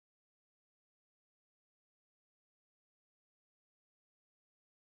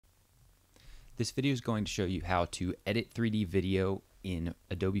This video is going to show you how to edit 3D video in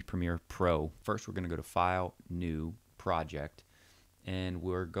Adobe Premiere Pro. First, we're going to go to File, New, Project, and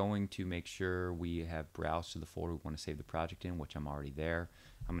we're going to make sure we have browsed to the folder we want to save the project in, which I'm already there.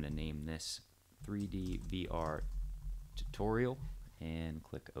 I'm going to name this 3D VR Tutorial and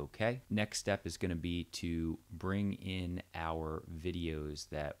click OK. Next step is going to be to bring in our videos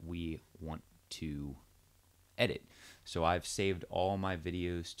that we want to edit. So I've saved all my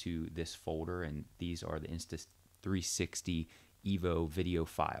videos to this folder, and these are the Insta360 Evo video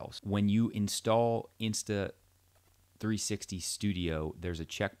files. When you install Insta360 Studio, there's a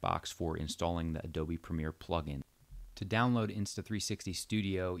checkbox for installing the Adobe Premiere plugin. To download Insta360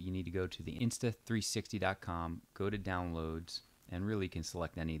 Studio, you need to go to the Insta360.com, go to Downloads, and really you can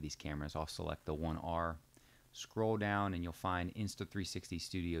select any of these cameras. I'll select the 1R. Scroll down and you'll find Insta360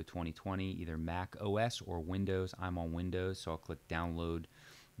 Studio 2020, either Mac OS or Windows. I'm on Windows, so I'll click download.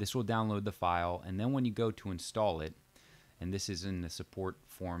 This will download the file, and then when you go to install it, and this is in the support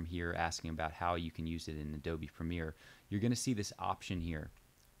form here asking about how you can use it in Adobe Premiere, you're going to see this option here,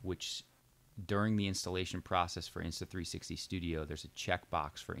 which during the installation process for Insta360 Studio, there's a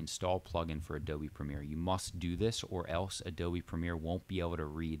checkbox for install plugin for Adobe Premiere. You must do this, or else Adobe Premiere won't be able to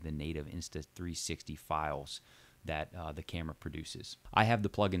read the native Insta360 files that the camera produces. I have the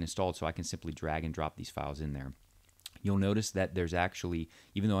plugin installed, so I can simply drag and drop these files in there. You'll notice that there's actually,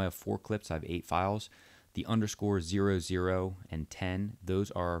 even though I have 4 clips, I have 8 files. The underscore 00 and 10,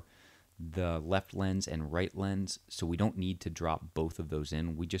 those are the left lens and right lens, so we don't need to drop both of those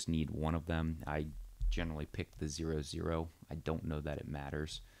in. We just need one of them. I generally pick the 00. I don't know that it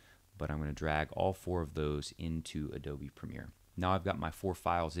matters, but I'm going to drag all 4 of those into Adobe Premiere. Now I've got my 4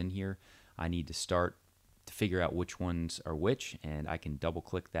 files in here. I need to start to figure out which ones are which, and I can double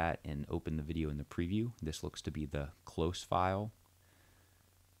click that and open the video in the preview. This looks to be the close file.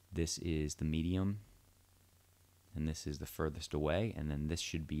 This is the medium, and this is the furthest away, and then this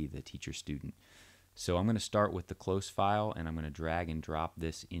should be the teacher student. So I'm going to start with the close file, and I'm going to drag and drop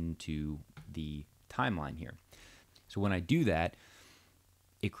this into the timeline here. So when I do that,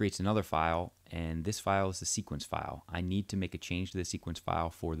 it creates another file, and this file is the sequence file. I need to make a change to the sequence file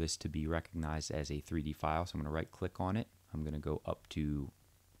for this to be recognized as a 3D file, so I'm going to right click on it. I'm going to go up to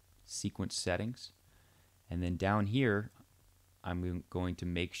sequence settings, and then down here I'm going to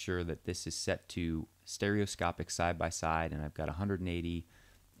make sure that this is set to stereoscopic side by side, and I've got 180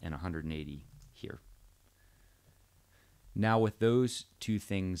 and 180 here. Now with those 2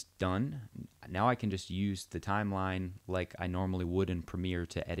 things done, now I can just use the timeline like I normally would in Premiere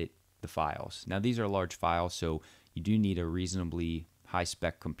to edit the files. Now these are large files, so you do need a reasonably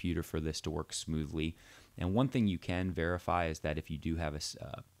high-spec computer for this to work smoothly. And one thing you can verify is that if you do have a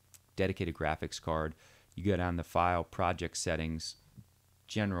dedicated graphics card, you go down to File, Project Settings,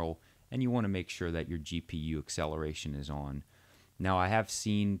 General, and you want to make sure that your GPU acceleration is on. Now I have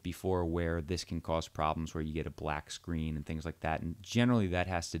seen before where this can cause problems where you get a black screen and things like that, and generally that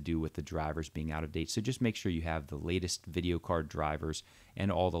has to do with the drivers being out of date. So just make sure you have the latest video card drivers and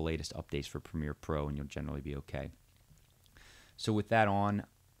all the latest updates for Premiere Pro, and you'll generally be okay. So with that on,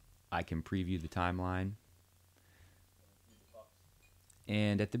 I can preview the timeline.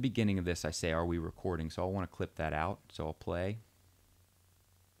 And at the beginning of this, I say, are we recording? So I'll want to clip that out. So I'll play.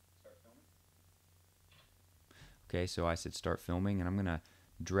 Okay, so I said start filming, and I'm going to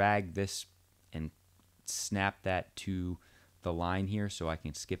drag this and snap that to the line here so I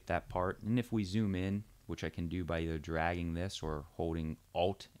can skip that part. And if we zoom in, which I can do by either dragging this or holding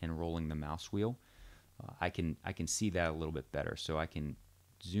Alt and rolling the mouse wheel, I can see that a little bit better. So I can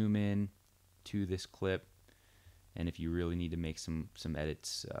zoom in to this clip, and if you really need to make some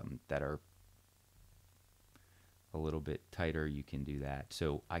edits that are a little bit tighter, you can do that.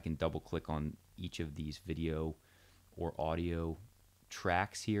 So I can double click on each of these video or audio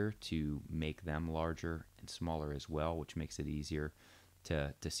tracks here to make them larger and smaller as well, which makes it easier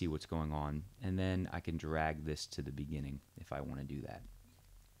to see what's going on. And then I can drag this to the beginning if I want to do that.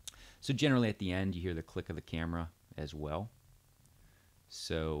 So generally at the end you hear the click of the camera as well.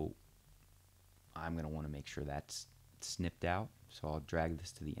 So I'm going to want to make sure that's snipped out, so I'll drag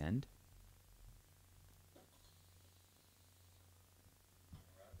this to the end.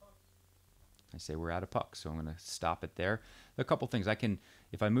 I say we're out of puck, so I'm going to stop it there. There are a couple things. I can,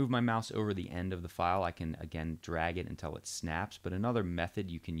 if I move my mouse over the end of the file, I can again drag it until it snaps, but another method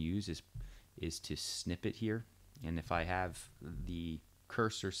you can use is to snip it here. And if I have the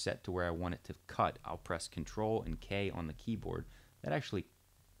cursor set to where I want it to cut, I'll press Control and K on the keyboard. That actually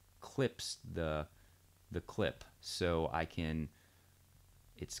clips the clip, so I can,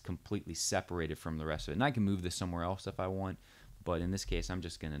 it's completely separated from the rest of it. And I can move this somewhere else if I want, but in this case I'm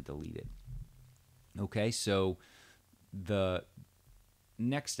just going to delete it. Okay, so the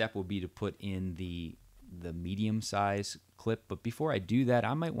next step will be to put in the medium size clip, but before I do that,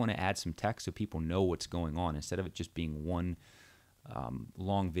 I might want to add some text so people know what's going on instead of it just being one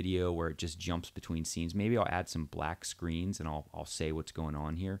long video where it just jumps between scenes. Maybe I'll add some black screens and I'll say what's going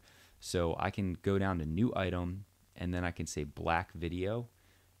on here. So I can go down to new item and then I can say black video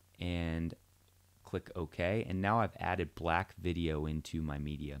and click OK, and now I've added black video into my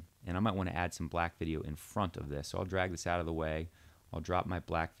media, and I might want to add some black video in front of this. So I'll drag this out of the way, I'll drop my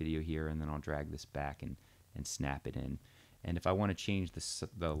black video here, and then I'll drag this back and snap it in. And if I want to change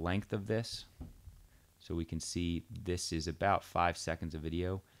the length of this, so we can see this is about 5 seconds of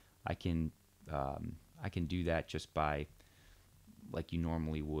video, I can do that just by, like you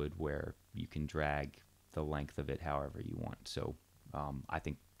normally would, where you can drag the length of it however you want. So I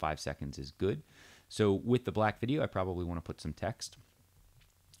think 5 seconds is good. So with the black video, I probably want to put some text.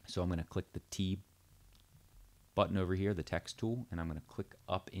 So I'm going to click the T button over here, the text tool, and I'm going to click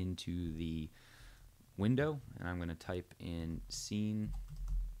up into the window, and I'm going to type in scene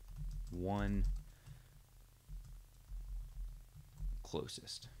 1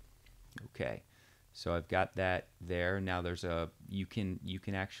 closest. Okay, so I've got that there. Now there's a you can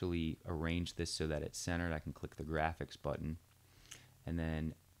actually arrange this so that it's centered. I can click the graphics button, and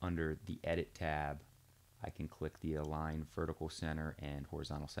then under the edit tab I can click the align vertical center and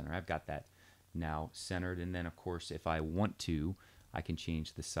horizontal center. I've got that now centered, and then of course if I want to, I can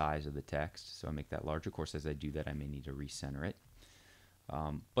change the size of the text, so I make that larger. Of course, as I do that, I may need to recenter it.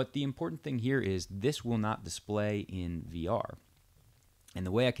 But the important thing here is this will not display in VR. And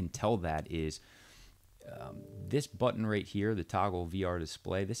the way I can tell that is this button right here, the toggle VR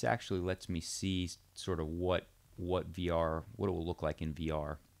display, this actually lets me see sort of what it will look like in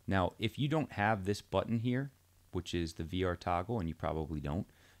VR. Now, if you don't have this button here, which is the VR toggle, and you probably don't,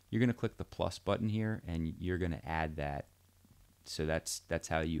 you're going to click the plus button here, and you're going to add that. So that's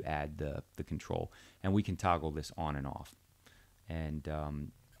how you add the control, and we can toggle this on and off. And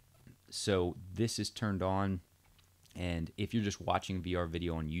so this is turned on, and if you're just watching VR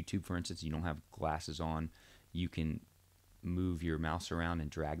video on YouTube, for instance, you don't have glasses on, you can move your mouse around and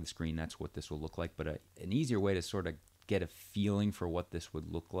drag the screen. That's what this will look like. But an easier way to sort of get a feeling for what this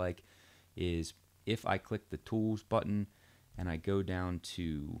would look like is if I click the tools button and I go down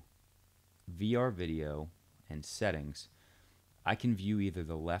to VR video and settings, I can view either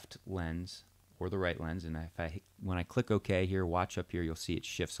the left lens or the right lens, and when I click OK here, watch up here, you'll see it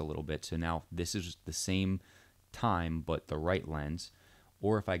shifts a little bit. So now this is the same time but the right lens.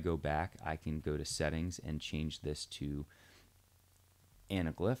 Or if I go back, I can go to settings and change this to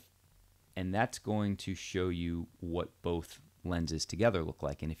anaglyph, and that's going to show you what both lenses together look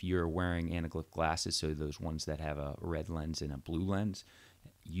like. And if you're wearing anaglyph glasses, so those ones that have a red lens and a blue lens,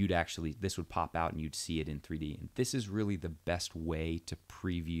 this would pop out and you'd see it in 3D. And this is really the best way to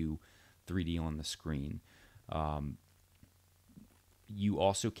preview 3D on the screen. You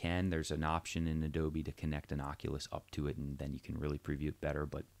also there's an option in Adobe to connect an Oculus up to it, and then you can really preview it better.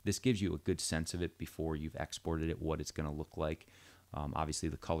 But this gives you a good sense of it before you've exported it, what it's going to look like. Obviously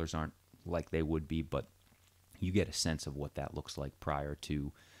the colors aren't like they would be, but you get a sense of what that looks like prior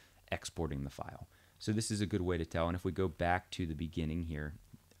to exporting the file. So this is a good way to tell. And if we go back to the beginning here,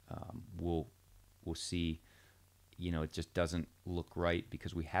 we'll see, it just doesn't look right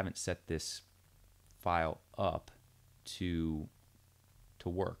because we haven't set this file up to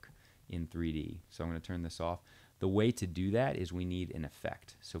work in 3D. So I'm going to turn this off. The way to do that is we need an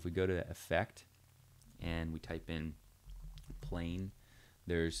effect. So if we go to effect and we type in plane,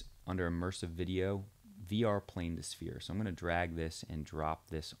 there's under immersive video, VR plane to sphere. So I'm going to drag this and drop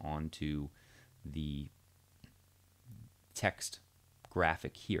this onto the text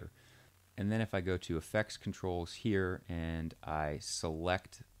graphic here. And then if I go to effects controls here and I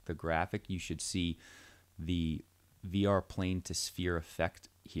select the graphic, you should see the VR plane to sphere effect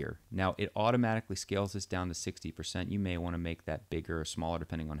here. Now it automatically scales this down to 60%. You may want to make that bigger or smaller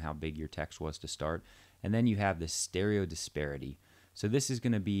depending on how big your text was to start. And then you have this stereo disparity. So this is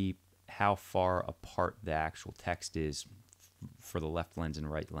going to be how far apart the actual text is for the left lens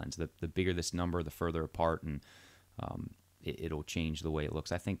and right lens. The bigger this number, the further apart, and it'll change the way it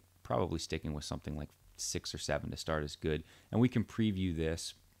looks. I think probably sticking with something like 6 or 7 to start is good. And we can preview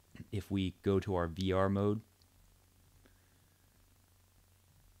this if we go to our VR mode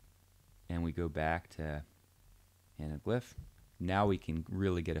and we go back to anaglyph. Now we can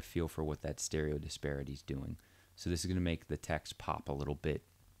really get a feel for what that stereo disparity is doing. So this is going to make the text pop a little bit.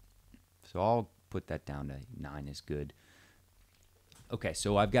 So I'll put that down to 9 is good. Okay,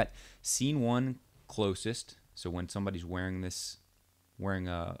 so I've got scene 1 closest. So when somebody's wearing this wearing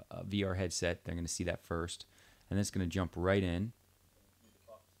a VR headset, they're going to see that first, and then it's going to jump right in.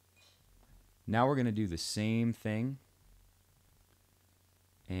 Now we're going to do the same thing,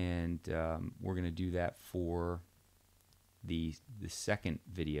 and we're going to do that for the second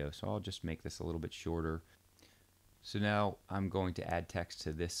video. So I'll just make this a little bit shorter. So now I'm going to add text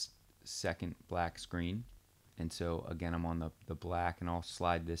to this second black screen, and so again I'm on the black, and I'll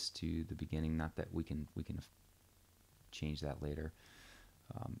slide this to the beginning. Not that we can change that later.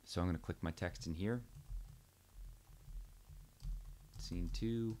 So I'm going to click my text in here. Scene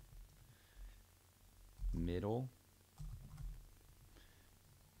 2, middle,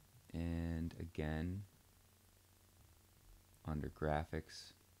 and again under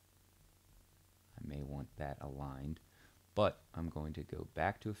graphics I may want that aligned, but I'm going to go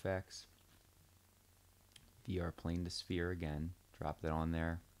back to effects, VR plane to sphere again, drop that on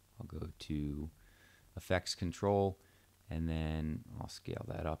there. I'll go to effects control, and then I'll scale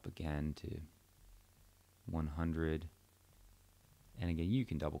that up again to 100. And again, you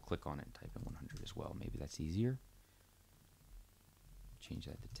can double click on it and type in 100 as well. Maybe that's easier. Change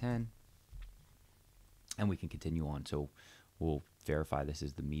that to 10. And we can continue on. So we'll verify this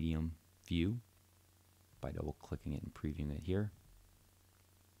is the medium view by double clicking it and previewing it here.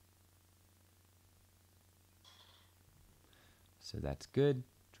 So that's good.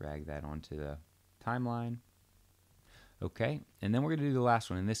 Drag that onto the timeline. Okay, and then we're going to do the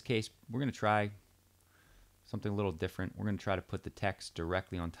last one. In this case, we're going to try something a little different. We're going to try to put the text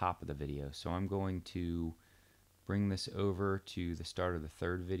directly on top of the video. So I'm going to bring this over to the start of the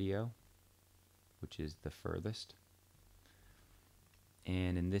third video, which is the furthest.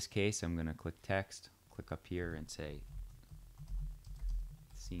 And in this case, I'm going to click text, click up here and say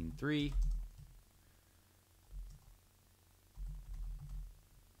scene 3,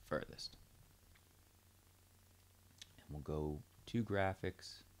 furthest. And we'll go to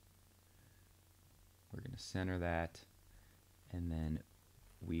graphics. We're going to center that, and then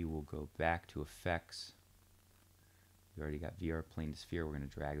we will go back to effects. We already got VR plane to sphere. We're going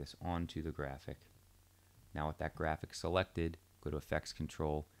to drag this onto the graphic. Now with that graphic selected, go to effects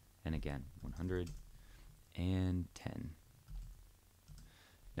control, and again 110.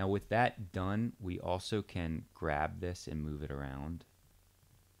 Now with that done, we also can grab this and move it around.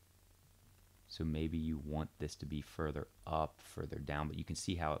 So maybe you want this to be further up, further down, but you can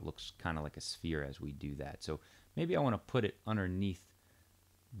see how it looks kind of like a sphere as we do that. So maybe I want to put it underneath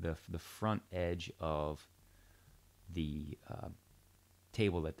the front edge of the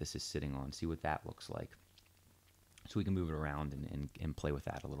table that this is sitting on, see what that looks like. So we can move it around and play with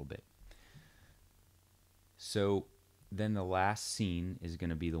that a little bit. So then the last scene is going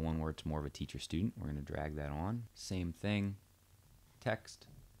to be the one where it's more of a teacher-student. We're going to drag that on. Same thing, text.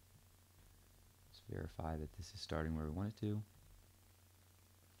 Verify that this is starting where we want it to.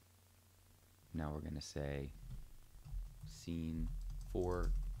 Now we're going to say scene 4,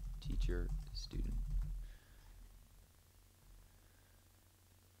 teacher, student.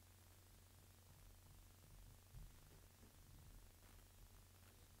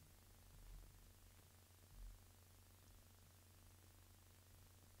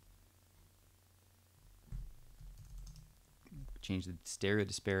 Change the stereo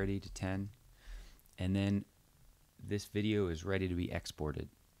disparity to 10. And then this video is ready to be exported.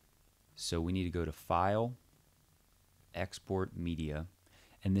 So we need to go to File, Export Media,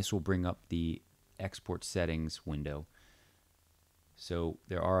 and this will bring up the Export Settings window. So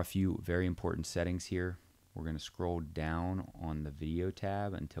there are a few very important settings here. We're going to scroll down on the Video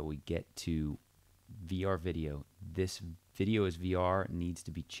tab until we get to VR Video. This video is VR, needs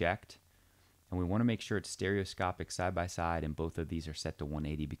to be checked. And we want to make sure it's stereoscopic side by side, and both of these are set to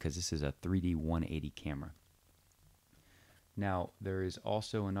 180 because this is a 3D 180 camera. Now there is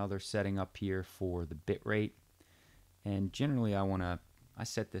also another setting up here for the bit rate, and generally I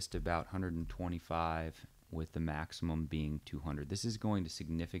set this to about 125 with the maximum being 200. This is going to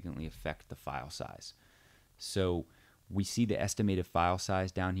significantly affect the file size. So we see the estimated file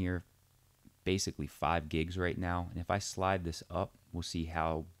size down here, basically 5 gigs right now, and if I slide this up, we'll see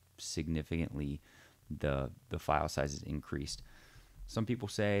how significantly the file size is increased. Some people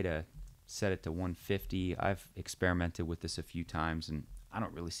say to set it to 150. I've experimented with this a few times, and I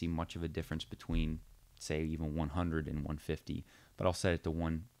don't really see much of a difference between, say, even 100 and 150, but I'll set it to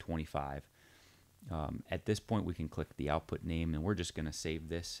 125. At this point, we can click the output name, and we're just going to save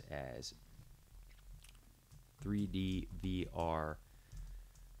this as 3D VR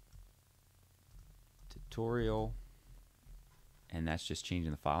tutorial. And that's just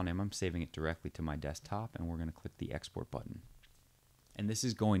changing the file name. I'm saving it directly to my desktop, and we're going to click the export button. And this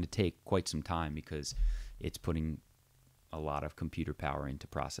is going to take quite some time because it's putting a lot of computer power into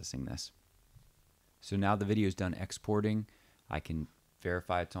processing this. So now the video is done exporting. I can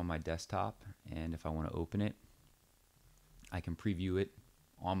verify it's on my desktop, and if I want to open it, I can preview it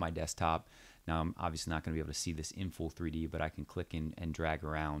on my desktop. Now I'm obviously not going to be able to see this in full 3D, but I can click in and drag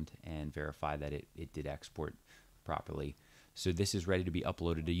around and verify that it did export properly. So this is ready to be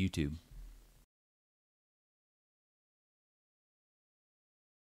uploaded to YouTube.